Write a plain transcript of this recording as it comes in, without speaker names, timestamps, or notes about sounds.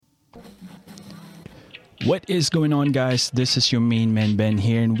What is going on, guys? This is your main man Ben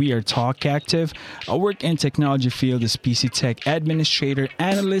here, and we are Talk Active. I work in technology field as PC Tech administrator,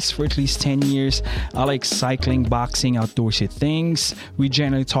 analyst for at least 10 years. I like cycling, boxing, outdoorsy things. We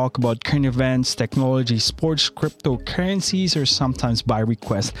generally talk about current events, technology, sports, cryptocurrencies, or sometimes by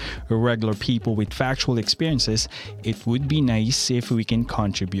request, regular people with factual experiences. It would be nice if we can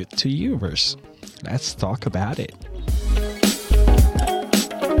contribute to yours. Let's talk about it.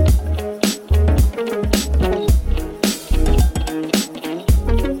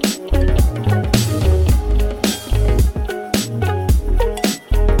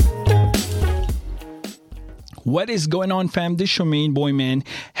 What is going on, fam? This is your main boy, man.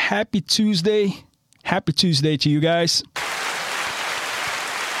 Happy Tuesday. Happy Tuesday to you guys.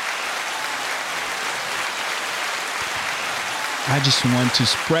 I just want to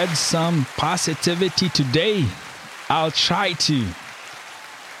spread some positivity today. I'll try to.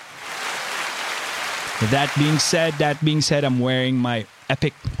 With that being said, I'm wearing my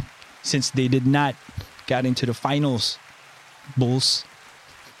Epic since they did not get into the finals. Bulls.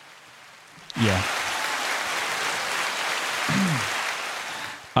 Yeah.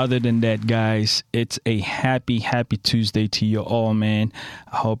 Other than that, guys, it's a happy Tuesday to you all, man.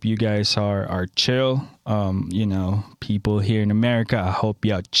 I hope you guys are chill. People here in America, I hope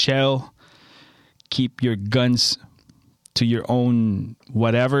y'all chill. Keep your guns to your own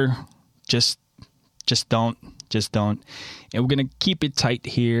whatever. Just don't. And we're going to keep it tight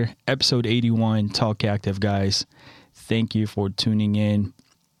here. Episode 81, Talk Active, guys. Thank you for tuning in.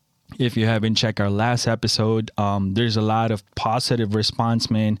 If you haven't checked our last episode, there's a lot of positive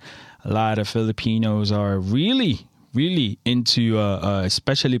response, man. A lot of Filipinos are really into,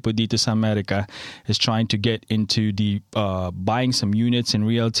 especially po dito sa America, is trying to get into the buying some units in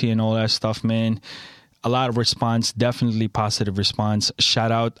realty and all that stuff, man. A lot of response, definitely positive response.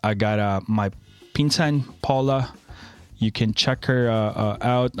 Shout out, I got my pinsan, Paula. You can check her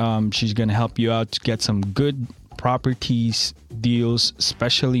out. She's going to help you out to get some good properties deals,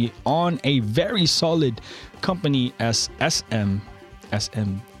 especially on a very solid company as SMDC.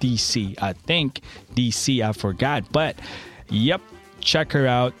 I think DC, I forgot, but yep, check her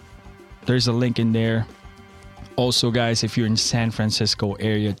out. There's a link in there. Also, guys, if you're in San Francisco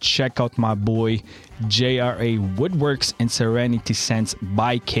area, check out my boy JRA Woodworks and Serenity Scents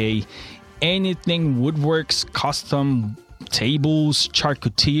by K. Anything woodworks, custom tables,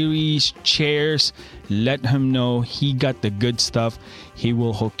 charcuteries, chairs, let him know. He got the good stuff. He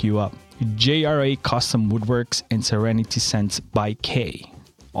will hook you up. JRA Custom Woodworks and Serenity Scents by K.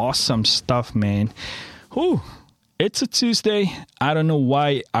 Awesome stuff, man. Whew. It's a Tuesday. I don't know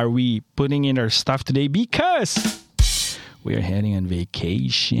why are we putting in our stuff today, because we are heading on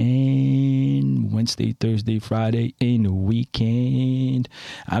vacation Wednesday, Thursday, Friday, in the weekend.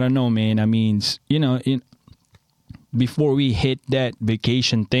 I don't know, man. I mean, before we hit that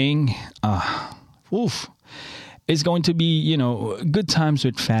vacation thing, it's going to be, good times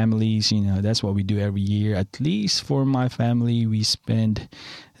with families. That's what we do every year. At least for my family, we spend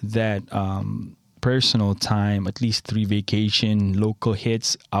that personal time, at least 3 vacation, local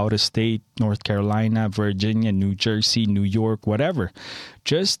hits, out of state, North Carolina, Virginia, New Jersey, New York, whatever.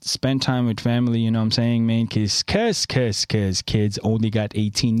 Just spend time with family, you know what I'm saying, man? Because kids only got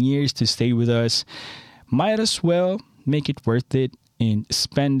 18 years to stay with us. Might as well make it worth it and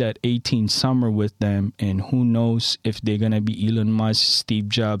spend that 18 summer with them. And who knows if they're going to be Elon Musk, Steve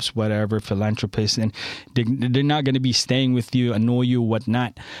Jobs, whatever, philanthropists. And they're not going to be staying with you, annoy you,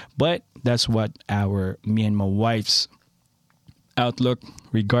 whatnot. But that's what me and my wife's outlook,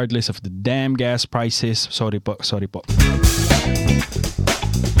 regardless of the damn gas prices. Sorry po.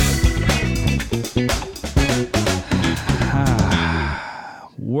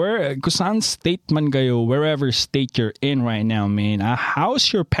 Kung saan state man kayo, wherever state you're in right now, man,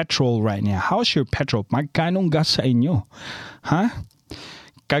 how's your petrol right now? How's your petrol? Magkanong gas sa inyo? Huh?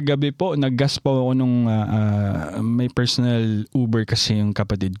 Kagabi po, naggas po ako nung may personal Uber kasi yung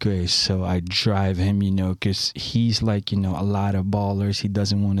kapatid ko eh. So I drive him, because he's like, a lot of ballers. He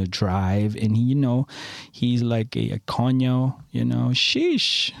doesn't want to drive. And he's like a conyo,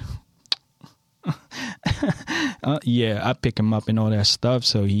 sheesh. I pick him up and all that stuff.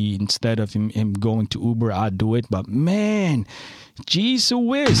 So instead of him going to Uber, I do it. But man, jeez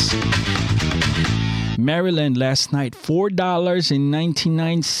whiz. Maryland last night,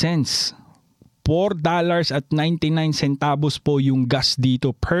 $4.99. $4.99 po yung gas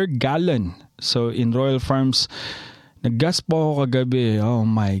dito per gallon. So in Royal Farms, naggas po ako kagabi. Oh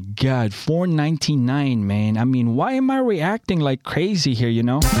my God, $4.99, man. I mean, why am I reacting like crazy here,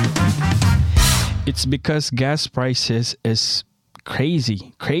 It's because gas prices is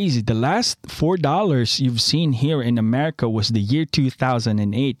Crazy. The last $4 you've seen here in America was the year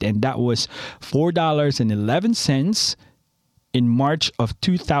 2008, and that was $4.11 in March of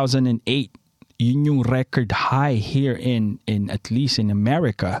 2008. Yun yung record high here in at least in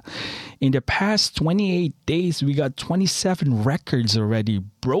America. In the past 28 days, we got 27 records already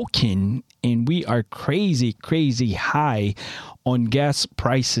broken, and we are crazy high on gas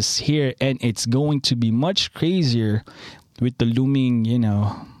prices here, and it's going to be much crazier with the looming,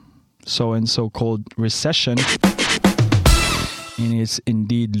 so called recession. And it's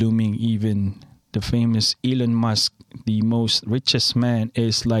indeed looming. Even the famous Elon Musk, the most richest man,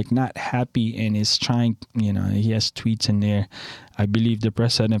 is like not happy and is trying, he has tweets in there. I believe the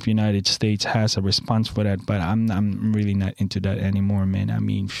president of the United States has a response for that, but I'm really not into that anymore, man. I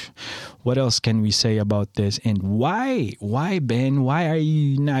mean, what else can we say about this? And why, Ben? Why are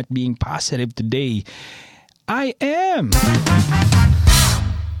you not being positive today? I am.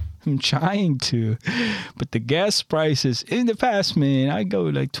 I'm trying to. But the gas prices in the past, man, I go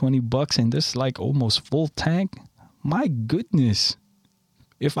like $20 and this is like almost full tank. My goodness.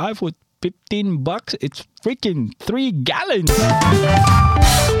 If I put $15, it's freaking 3 gallons.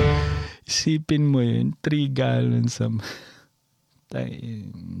 Isipin mo yun, 3 gallons.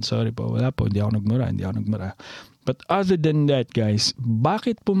 Sorry po, wala po. Hindi ako nagmura. But other than that, guys,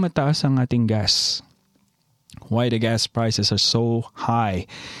 bakit po mataas ang ating gas? Why the gas prices are so high?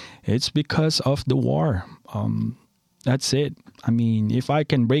 It's because of the war. That's it. I mean, if I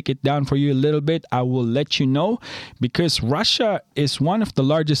can break it down for you a little bit, I will let you know, because Russia is one of the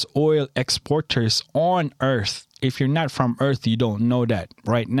largest oil exporters on Earth. If you're not from Earth, you don't know that.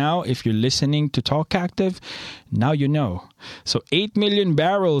 Right now, if you're listening to Talk Active, now you know. So 8 million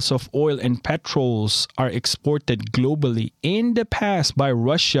barrels of oil and petrols are exported globally in the past by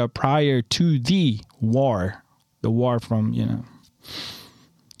Russia prior to the war. The war from,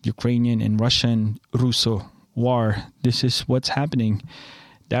 Ukrainian and Russian Russo war. This is what's happening.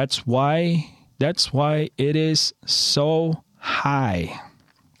 That's why it is so high.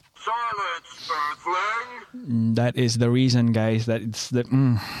 Silence, Earthling. That is the reason, guys. That it's the.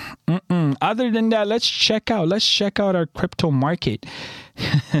 Other than that, let's check out our crypto market.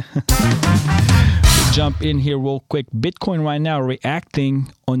 Jump in here real quick. Bitcoin right now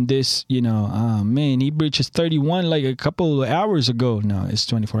reacting on this, man, he breaches 31 like a couple of hours ago. No, it's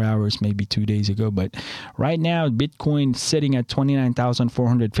 24 hours, maybe 2 days ago. But right now, Bitcoin sitting at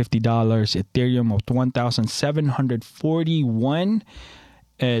 $29,450. Ethereum of $1,741.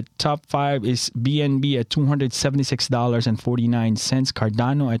 Top 5 is BNB at $276.49.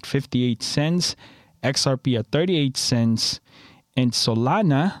 Cardano at 58 cents. XRP at 38 cents. And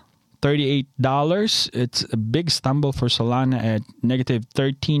Solana, $38. It's a big stumble for Solana at negative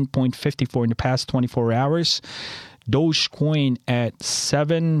 13.54 in the past 24 hours. Dogecoin at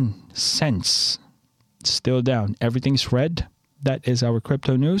 7 cents. Still down. Everything's red. That is our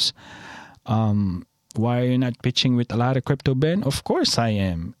crypto news. Why are you not pitching with a lot of crypto, Ben? Of course I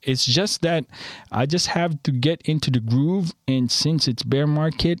am. It's just that I just have to get into the groove. And since it's bear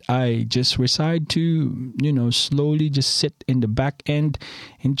market, I just decide to, slowly just sit in the back end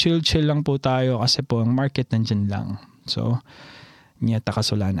and chill lang po tayo kasi po ang market nandyan lang. So, nyata ka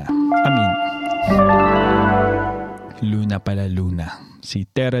Solana. Luna. Si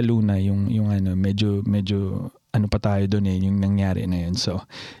Terra Luna, yung medyo pa tayo doon yung nangyari na yun. So,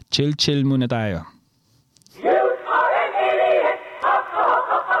 chill muna tayo.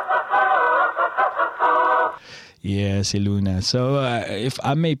 Yeah, si Luna. So if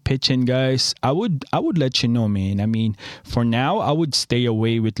I may pitch in, guys, I would let you know, man. I mean, for now, I would stay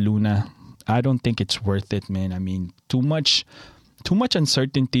away with Luna. I don't think it's worth it, man. I mean, too much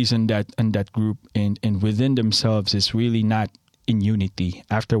uncertainties in that group and within themselves is really not in unity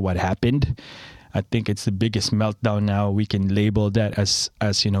after what happened. I think it's the biggest meltdown now. We can label that as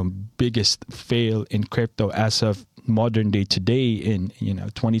biggest fail in crypto as of modern day today in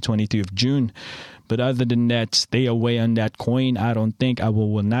 2022 of June. But other than that, stay away on that coin. I don't think I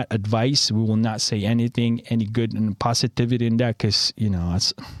will not advise. We will not say any good and positivity in that because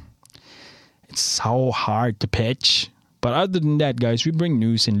it's so hard to pitch. But other than that, guys, we bring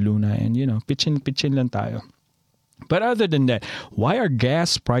news in Luna and pitchin lang tayo. But other than that, why our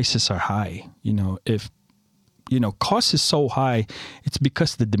gas prices are high? If cost is so high, it's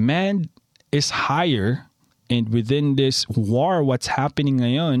because the demand is higher, and within this war, what's happening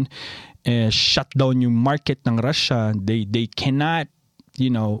ngayon, shut down yung market ng Russia. They cannot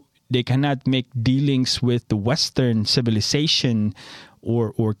make dealings with the Western civilization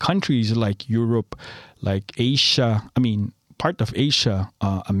or countries like Europe, like Asia. I mean, part of Asia,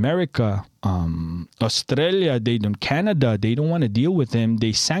 America, Australia, Canada, they don't want to deal with him. They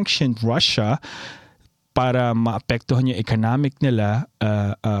sanctioned Russia para maapektuhan yung economic nila,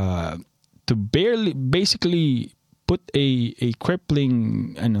 to basically put a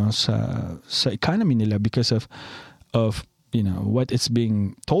crippling sa economy nila because of what it's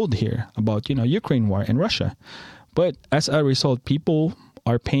being told here about Ukraine war and Russia. But as a result, people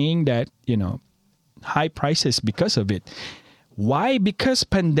are paying that high prices because of it. Why? Because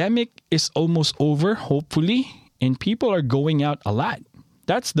pandemic is almost over, hopefully, and people are going out a lot.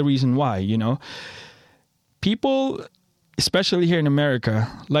 That's the reason why. People, especially here in America,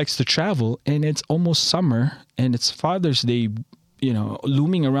 likes to travel, and it's almost summer, and it's Father's Day,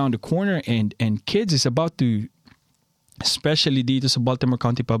 looming around the corner, and kids is about to, especially dito sa Baltimore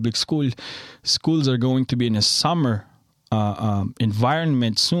County Public Schools are going to be in a summer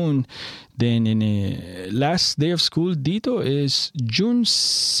environment soon. Then in a last day of school dito is June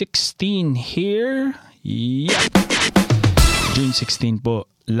 16 here. Yeah. June 16 po.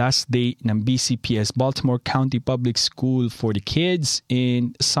 Last day ng BCPS, Baltimore County Public School, for the kids,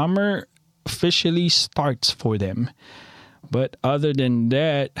 and summer officially starts for them. But other than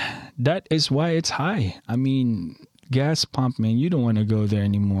that, that is why it's high. I mean, gas pump, man, you don't want to go there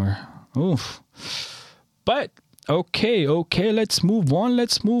anymore. Oof. But okay, let's move on.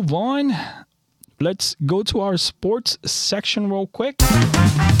 Let's go to our sports section real quick.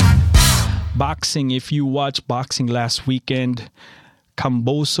 Boxing. If you watched boxing last weekend,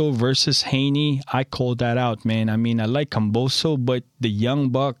 Kambosos versus Haney, I called that out, man. I mean, I like Kambosos, but the young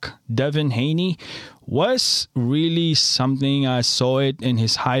buck, Devin Haney, was really something. I saw it in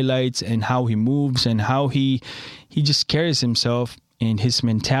his highlights and how he moves and how he just carries himself, and his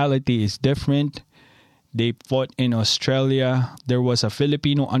mentality is different. They fought in Australia. There was a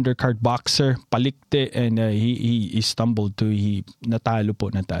Filipino undercard boxer, Palikte, and he stumbled to,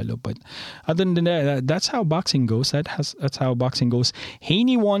 natalo. But other than that, that's how boxing goes. That's how boxing goes.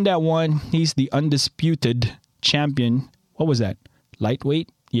 Haney won that one. He's the undisputed champion. What was that? Lightweight?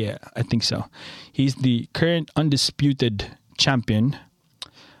 Yeah, I think so. He's the current undisputed champion.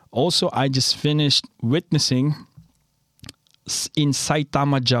 Also, I just finished witnessing in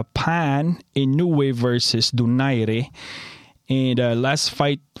Saitama, Japan, Inoue versus Donaire. And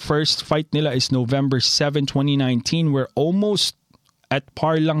first fight nila is November 7, 2019. We're almost at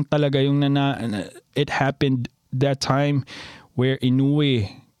par lang talaga yung it happened that time where Inoue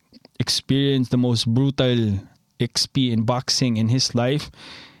experienced the most brutal XP in boxing in his life.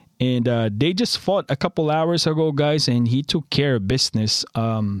 And they just fought a couple hours ago, guys, and he took care of business.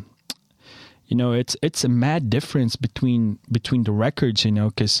 It's a mad difference between the records,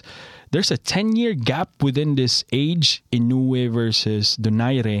 because there's a 10-year gap within this age. Inoue versus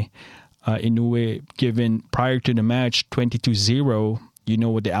Donaire. Inoue given prior to the match 22-0. You know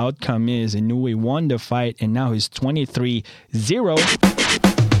what the outcome is. Inoue won the fight, and now he's 23-0.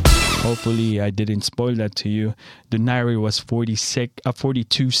 Hopefully I didn't spoil that to you. Donaire was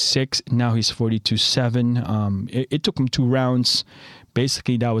 42-6. Now he's 42-7. It took him 2 rounds.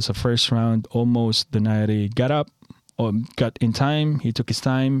 Basically, that was the first round. Almost Donaire got up, or got in time. He took his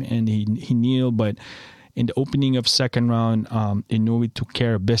time and he kneeled. But in the opening of second round, Inoue took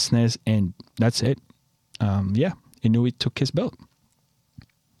care of business, and that's it. Inoue took his belt.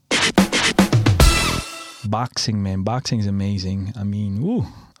 Boxing, man. Boxing is amazing. I mean,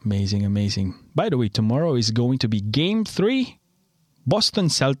 amazing. By the way, tomorrow is going to be Game 3. Boston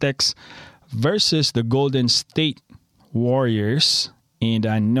Celtics versus the Golden State Warriors. And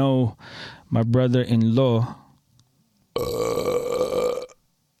I know my brother-in-law,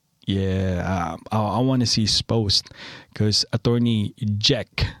 I want to see his post, because Attorney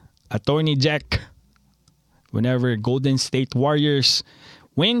Jack, whenever Golden State Warriors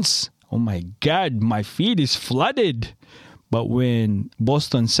wins, oh my God, my feed is flooded. But when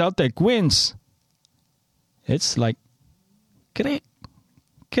Boston Celtic wins, it's like, crick.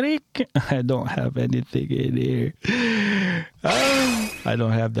 I don't have anything in here. I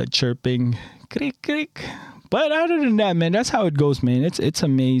don't have that chirping. Crick. But other than that, man, that's how it goes, man. It's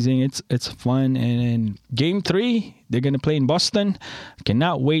amazing. It's fun. And Game 3, they're going to play in Boston.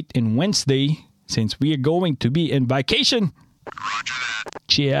 Cannot wait in Wednesday, since we are going to be in vacation. Roger that.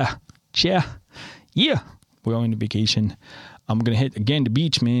 Cheer. Yeah, we're going to vacation. I'm going to hit, again, the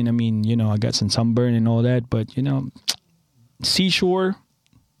beach, man. I mean, I got some sunburn and all that. But, seashore,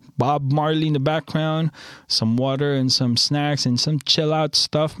 Bob Marley in the background, some water and some snacks and some chill out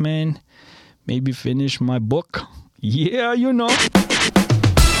stuff, man. Maybe finish my book. Yeah, A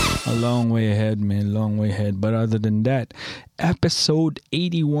long way ahead, man. Long way ahead. But other than that, episode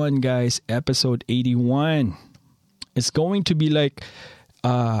 81, guys. Episode 81. It's going to be like,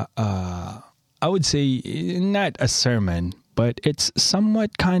 I would say not a sermon, but it's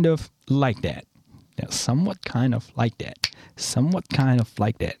somewhat kind of like that. Yeah, somewhat kind of like that. Somewhat kind of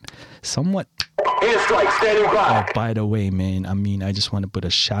like that. Somewhat. Airstrike standing by. Oh, by the way, man, I mean, I just want to put a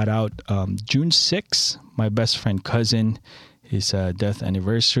shout out. June 6th, my best friend cousin, his death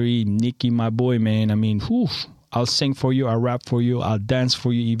anniversary. Nikki, my boy, man. I mean, whew, I'll sing for you, I'll rap for you, I'll dance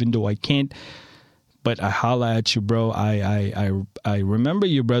for you, even though I can't. But I holla at you, bro. I remember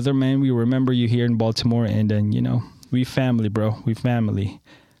you, brother, man. We remember you here in Baltimore, and then, you know, we family, bro. We family.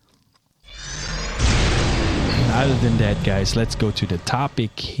 Other than that, guys, let's go to the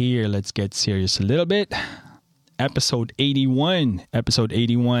topic here. Let's get serious a little bit. Episode 81. Episode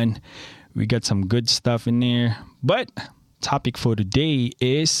 81. We got some good stuff in there. But topic for today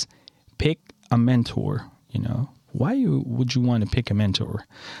is pick a mentor. You know, why would you want to pick a mentor?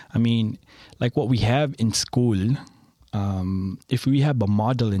 I mean, like what we have in school, if we have a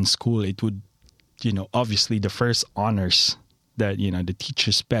model in school, it would, you know, obviously the first honors that, you know, the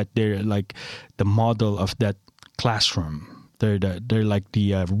teachers pet, they're like the model of that classroom. They're like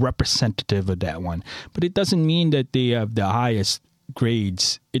the representative of that one. But it doesn't mean that they have the highest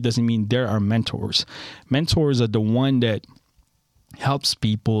grades. It doesn't mean there are mentors. Mentors are the one that helps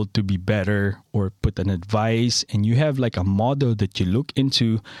people to be better or put an advice, and you have like a model that you look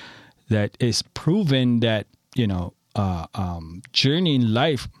into that is proven that, you know, journey in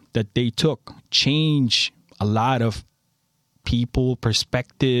life that they took change a lot of people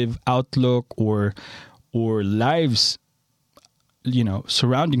perspective, outlook, or lives, you know,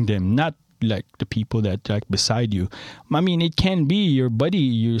 surrounding them, not like the people that like beside you. I mean, it can be your buddy,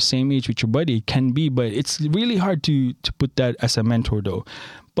 your same age with your buddy, it can be, but it's really hard to put that as a mentor though.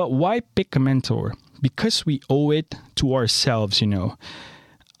 But why pick a mentor? Because we owe it to ourselves, you know.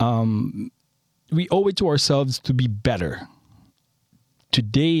 We owe it to ourselves to be better.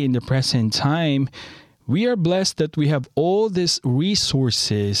 Today, in the present time, we are blessed that we have all these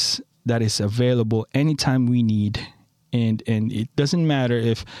resources that is available anytime we need. And it doesn't matter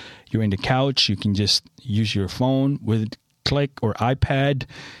if you're in the couch, you can just use your phone with click or iPad.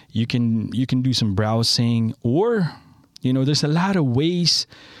 You can do some browsing, or, you know, there's a lot of ways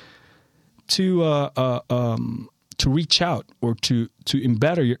to reach out or to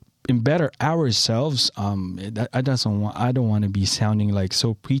better ourselves. I don't want to be sounding like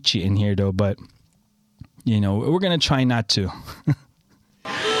so preachy in here though, but you know, we're gonna try not to.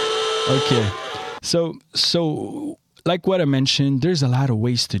 Okay, so like what I mentioned, there's a lot of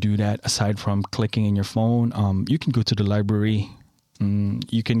ways to do that aside from clicking in your phone. You can go to the library.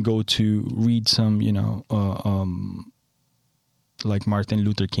 You can go to read some, you know, like Martin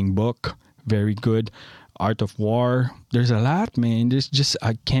Luther King book, very good. Art of War. There's a lot, man. There's just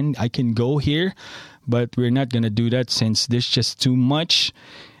I can go here, but we're not gonna do that since there's just too much.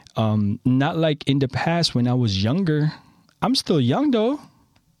 Not like in the past when I was younger. I'm still young though.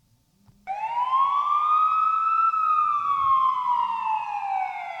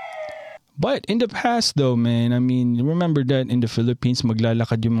 But in the past though, man, I mean, remember that in the Philippines,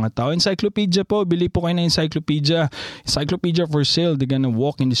 maglalakad yung mga tao. Encyclopedia po, bili po kayo ng encyclopedia. Encyclopedia for sale. They're gonna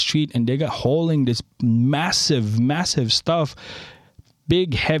walk in the street and they got hauling this massive stuff.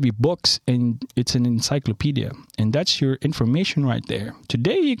 Big, heavy books, and it's an encyclopedia. And that's your information right there.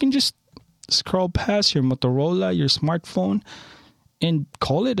 Today, you can just scroll past your Motorola, your smartphone, and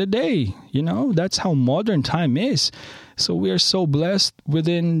call it a day. You know, that's how modern time is. So we are so blessed.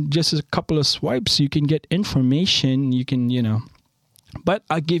 Within just a couple of swipes, you can get information. You can, you know, but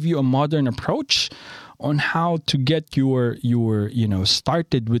I'll give you a modern approach on how to get your you know,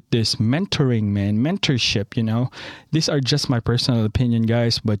 started with this mentorship, you know. These are just my personal opinion,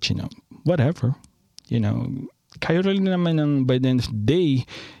 guys, but you know, whatever. You know, kayo rin naman ang by the end of the day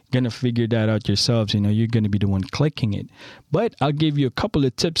gonna figure that out yourselves. You know, you're gonna be the one clicking it. But I'll give you a couple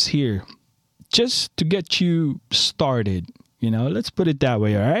of tips here just to get you started. You know, let's put it that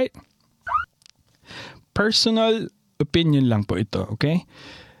way, all right? Personal opinion lang po ito, okay?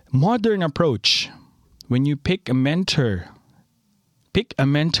 Modern approach. When you pick a mentor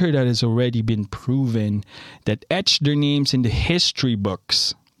that has already been proven, that etched their names in the history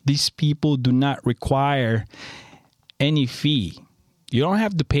books. These people do not require any fee. You don't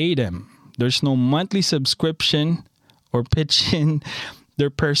have to pay them. There's no monthly subscription or pitching their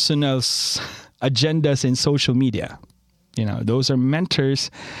personal agendas in social media. You know, those are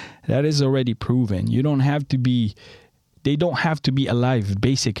mentors that is already proven. They don't have to be alive,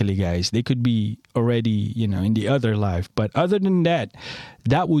 basically, guys. They could be already, you know, in the other life. But other than that,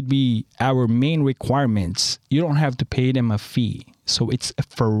 that would be our main requirements. You don't have to pay them a fee. So it's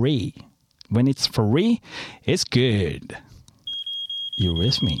free. When it's free, it's good. You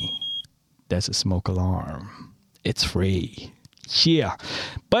with me? That's a smoke alarm. It's free. Yeah.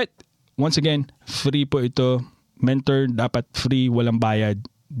 But once again, free po ito. Mentor, dapat free, walang bayad.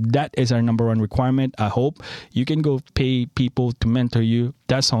 That is our number one requirement. I hope you can go pay people to mentor you.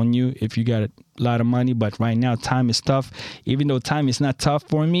 That's on you if you got a lot of money. But right now, time is tough. Even though time is not tough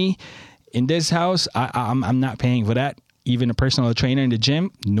for me, in this house, I'm not paying for that. Even a personal trainer in the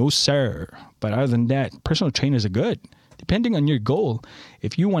gym, no sir. But other than that, personal trainers are good. Depending on your goal,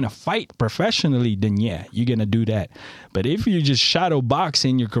 if you want to fight professionally, then yeah, you're going to do that. But if you just shadow box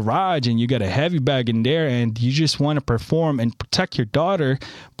in your garage and you got a heavy bag in there and you just want to perform and protect your daughter,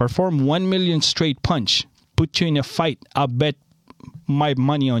 perform 1 million straight punch, put you in a fight, I'll bet my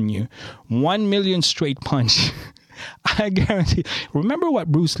money on you. 1 million straight punch. I guarantee. Remember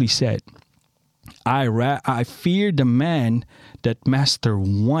what Bruce Lee said? I fear the man that master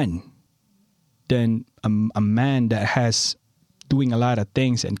one than a man that has doing a lot of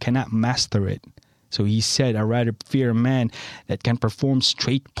things and cannot master it. So he said, I rather fear a man that can perform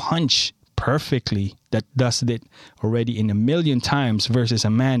straight punch perfectly, that does it already in 1 million times, versus a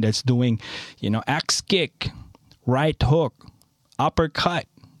man that's doing, axe kick, right hook, uppercut,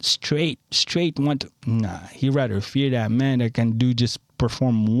 straight one. He rather fear that man that can just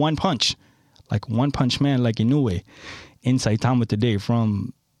perform one punch, like One Punch Man, like Inoue, in Saitama today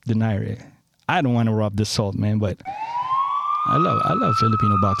from the Naira. I don't want to rub the salt, man, but I love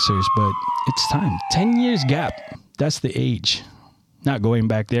Filipino boxers, but it's time. 10 years gap. That's the age. Not going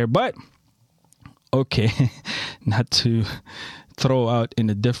back there, but okay, not to throw out in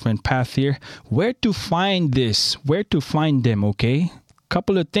a different path here. Where to find this? Where to find them, okay?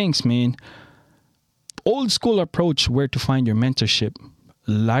 Couple of things, man. Old school approach, where to find your mentorship.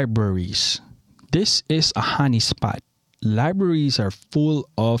 Libraries. This is a honey spot. Libraries are full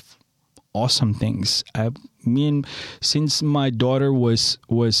of awesome things. Since my daughter was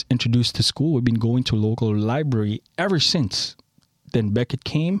introduced to school, we've been going to local library ever since. Then Beckett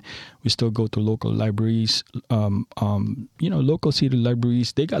came, we still go to local libraries. Local city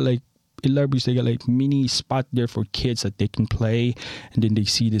libraries. They got libraries. They got mini spot there for kids that they can play, and then they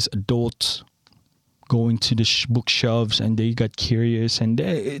see these adults going to the bookshelves, and they got curious, and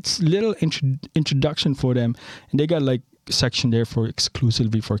it's little introduction for them, and they got section there for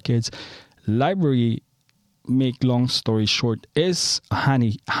exclusively for kids. Library, make long story short, is a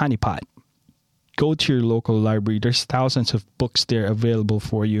honey pot. Go to your local library. There's thousands of books there available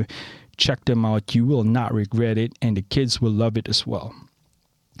for you. Check them out. You will not regret it, and the kids will love it as well.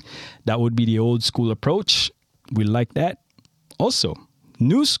 That would be the old school approach. We like that. Also,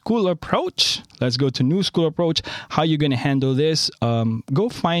 new school approach. Let's go to new school approach. How you going to handle this?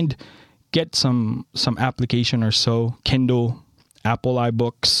 Get some application or so. Kindle, Apple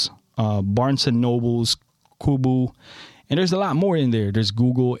iBooks, Barnes and Nobles, Kubu, and there's a lot more in there. There's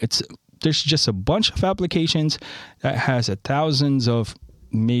Google. There's just a bunch of applications that has thousands of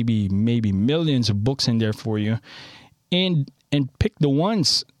maybe millions of books in there for you, and pick the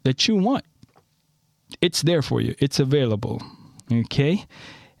ones that you want. It's there for you. It's available. Okay,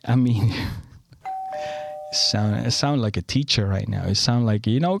 I mean. Sound like a teacher right now. It sound like,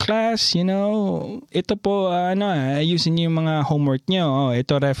 class, ito po, ayusin niyo yung mga homework niyo. Oh,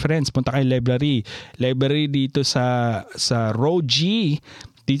 ito reference, punta kayo library. Library dito sa row G,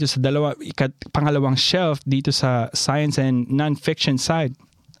 dito sa pangalawang shelf, dito sa science and non-fiction side.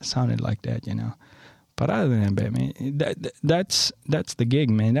 It sounded like that, But other than that, man, that's the gig,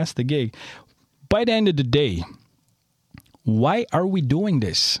 man. That's the gig. By the end of the day, why are we doing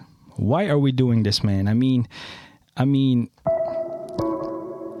this? Why are we doing this, man? I mean,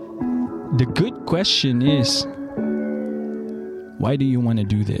 the good question is, why do you want to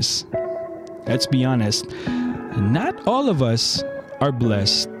do this? Let's be honest. Not all of us are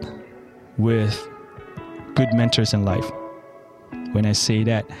blessed with good mentors in life. When I say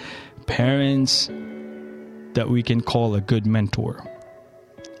that, parents that we can call a good mentor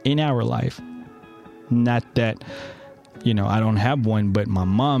in our life. Not that, I don't have one, but my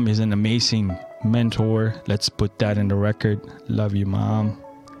mom is an amazing mentor. Let's put that in the record. Love you, Mom.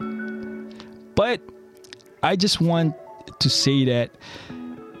 But I just want to say that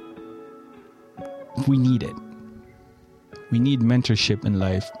we need it. We need mentorship in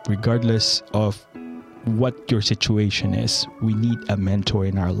life, regardless of what your situation is. We need a mentor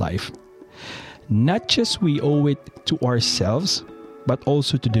in our life. Not just we owe it to ourselves, but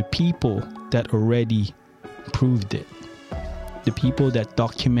also to the people that already proved it. The people that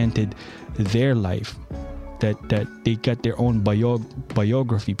documented their life, that they got their own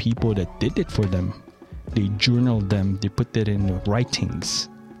biography, people that did it for them. They journaled them, they put it in writings.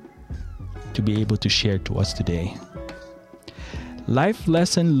 to be able to share to us today. Life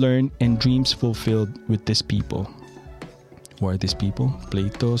lesson learned and dreams fulfilled with these people. Who are these people?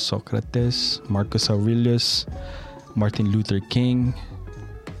 Plato, Socrates, Marcus Aurelius, Martin Luther King.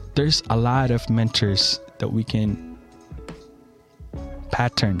 There's a lot of mentors that we can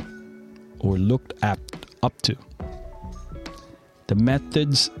pattern or look up to. The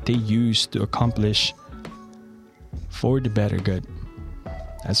methods they use to accomplish for the better good.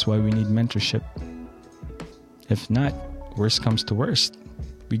 That's why we need mentorship. If not, worst comes to worst,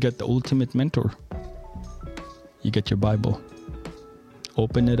 we got the ultimate mentor. You get your Bible.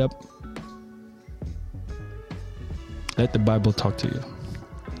 Open it up. Let the Bible talk to you.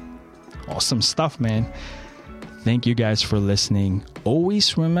 Awesome stuff, man. Thank you guys for listening.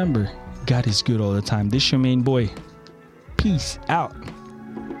 Always remember, God is good all the time. This is your main boy. Peace out.